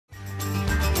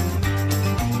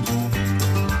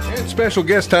special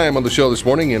guest time on the show this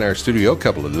morning in our studio. A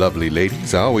couple of lovely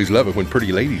ladies. I always love it when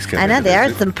pretty ladies come in. I know, there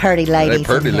are some pretty ladies.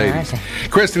 They're pretty ladies.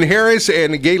 Kristen Harris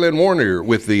and Galyn Woerner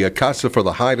with the CASA for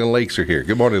the Highland Lakes are here.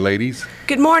 Good morning, ladies.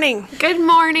 Good morning. Good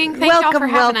morning. Thank y'all for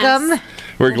having us.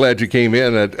 We're glad you came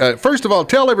in. First of all,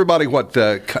 tell everybody what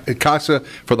CASA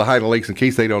for the Highland Lakes, in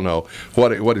case they don't know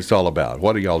what it's all about.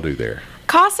 What do y'all do there?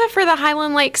 CASA for the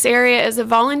Highland Lakes area is a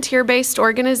volunteer-based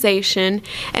organization,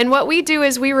 and what we do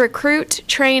is we recruit,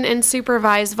 train, and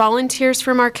supervise volunteers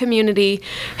from our community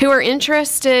who are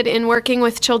interested in working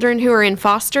with children who are in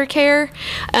foster care,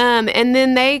 and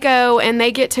then they go and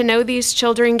they get to know these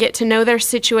children, get to know their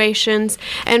situations,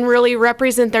 and really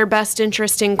represent their best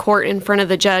interest in court in front of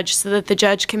the judge so that the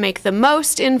judge can make the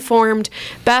most informed,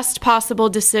 best possible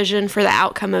decision for the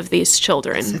outcome of these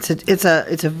children. It's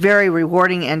a very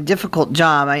rewarding and difficult job.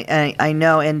 I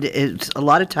know, and it's a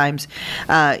lot of times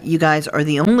you guys are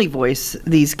the only voice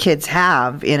these kids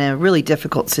have in a really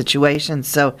difficult situation.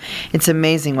 So it's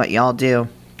amazing what y'all do.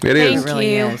 It is. Thank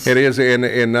you. It is,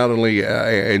 and not only,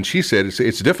 and she said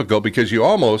it's difficult because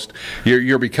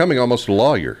you're becoming almost a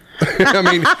lawyer. I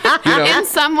mean, in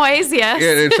some ways, yes.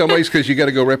 In some ways, because you got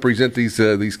to go represent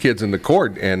these kids in the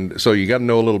court, and so you got to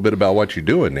know a little bit about what you're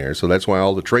doing there. So that's why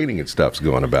all the training and stuff's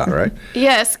going about, right?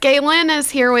 Yes, Galyn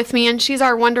is here with me, and she's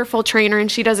our wonderful trainer,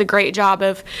 and she does a great job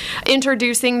of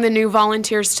introducing the new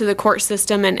volunteers to the court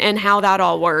system and how that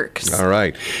all works. All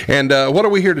right, and what are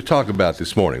we here to talk about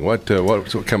this morning? What's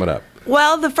coming up?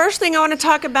 Well, the first thing I want to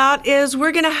talk about is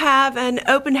we're going to have an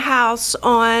open house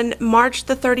on March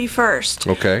the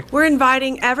 31st. Okay. We're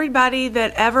inviting everybody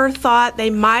that ever thought they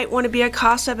might want to be a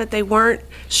CASA, but they weren't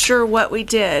sure what we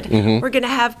did. Mm-hmm. We're going to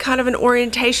have kind of an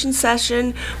orientation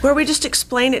session where we just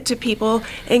explain it to people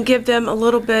and give them a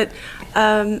little bit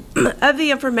of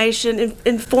the information,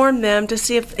 inform them to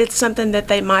see if it's something that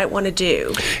they might want to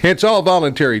do. It's all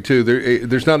voluntary, too.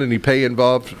 There's not any pay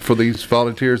involved for these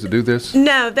volunteers to do this?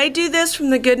 No, they do this from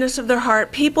the goodness of their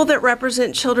heart. People that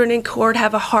represent children in court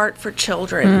have a heart for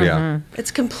children. Mm-hmm. Yeah.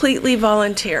 It's completely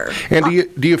volunteer. And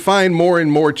do you find more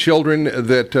and more children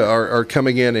that are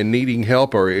coming in and needing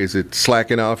help, or is it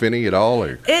slacking off any at all?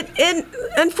 Or?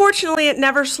 Unfortunately, it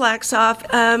never slacks off.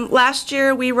 Last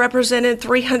year, we represented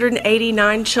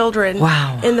 389 children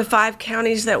in the 5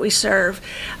 counties that we serve.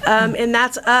 And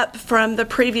that's up from the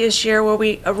previous year where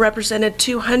we represented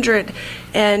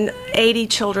 280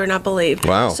 children, I believe.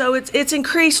 Wow. So it's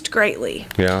increased greatly.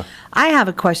 Yeah. I have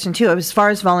a question, too, as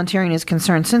far as volunteering is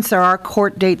concerned. Since there are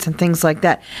court dates and things like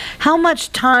that, how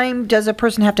much time does a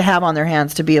person have to have on their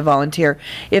hands to be a volunteer?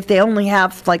 If they only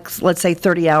have, like, let's say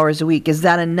 30 hours a week, is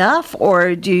that enough?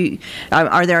 Or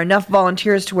are there enough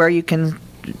volunteers to where you can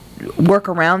work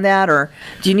around that, or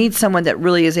do you need someone that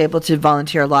really is able to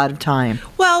volunteer a lot of time?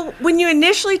 Well, when you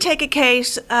initially take a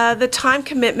case, the time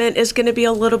commitment is going to be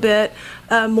a little bit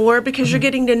more because you're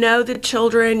getting to know the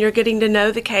children, you're getting to know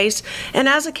the case, and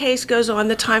as a case goes on,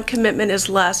 the time commitment is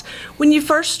less. When you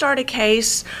first start a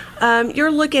case, you're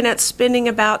looking at spending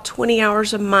about 20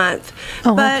 hours a month.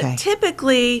 But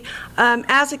typically,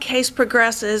 as a case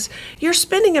progresses, you're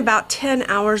spending about 10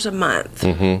 hours a month.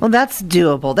 Mm-hmm. Well, that's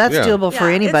doable. That's doable for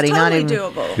anybody. It's totally not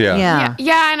even doable.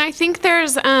 Yeah, and I think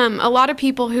there's a lot of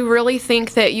people who really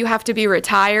think that you have to be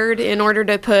retired in order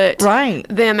to put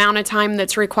the amount of time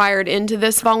that's required into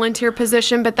this volunteer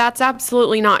position, but that's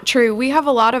absolutely not true. We have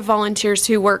a lot of volunteers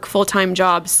who work full-time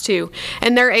jobs too,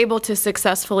 and they're able to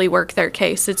successfully work their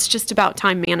case. It's just about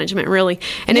time management, really.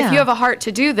 And if you have a heart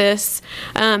to do this,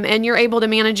 and you're able to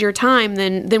manage your time,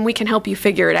 then we can help you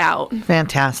figure it out.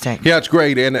 Fantastic. Yeah, it's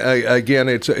great. And again,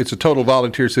 it's a total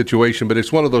volunteer situation, but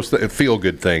it's one of those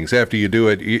feel-good things. After you do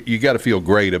it, you got to feel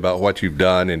great about what you've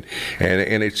done, and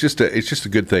it's just a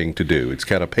good thing to do. It's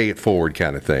kind of pay it forward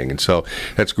kind of thing, and so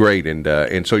that's great. And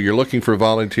so you're looking for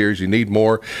volunteers. You need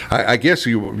more. I guess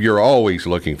you're always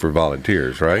looking for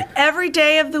volunteers, right? Every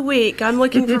day of the week, I'm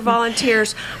looking for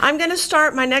volunteers. I'm going to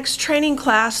start my next training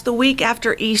class the week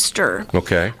after Easter.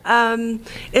 Okay.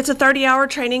 It's a 30-hour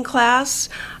training class.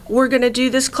 We're going to do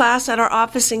this class at our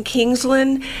office in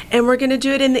Kingsland, and we're going to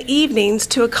do it in the evenings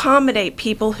to accommodate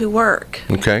people who work.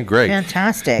 Okay, great.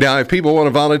 Fantastic. Now, if people want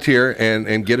to volunteer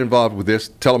and get involved with this,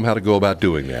 tell them how to go about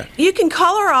doing that. You can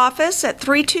call our office at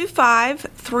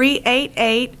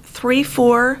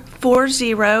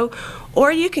 325-388-3440, or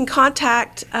you can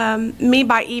contact me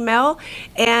by email,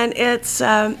 and it's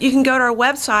you can go to our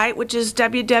website, which is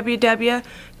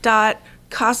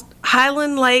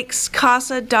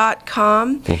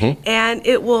www.highlandlakescasa.com, and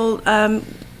it will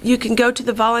you can go to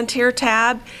the volunteer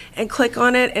tab and click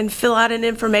on it and fill out an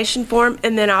information form,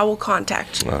 and then I will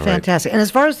contact you. Fantastic. And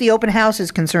as far as the open house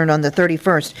is concerned on the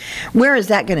 31st, where is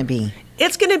that going to be?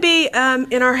 It's going to be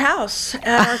in our house,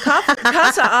 at our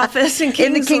CASA office in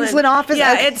Kingsland. In the Kingsland office?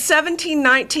 Yeah, Okay. it's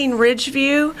 1719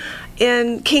 Ridgeview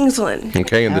in Kingsland.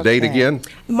 Okay, and the date again?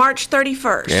 March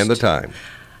 31st. And the time?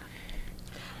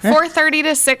 4:30 to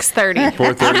 6:30.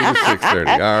 4:30 to 6:30.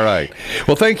 All right.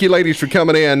 Well, thank you, ladies, for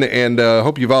coming in, and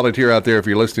hope you volunteer out there if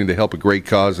you're listening to help a great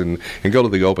cause, and go to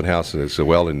the open house as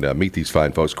well and meet these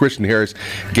fine folks. Kristen Harris,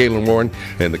 Galyn Woerner,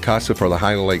 and the CASA for the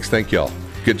Highland Lakes. Thank y'all.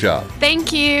 Good job.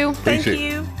 Thank you. Thank Appreciate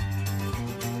it. you.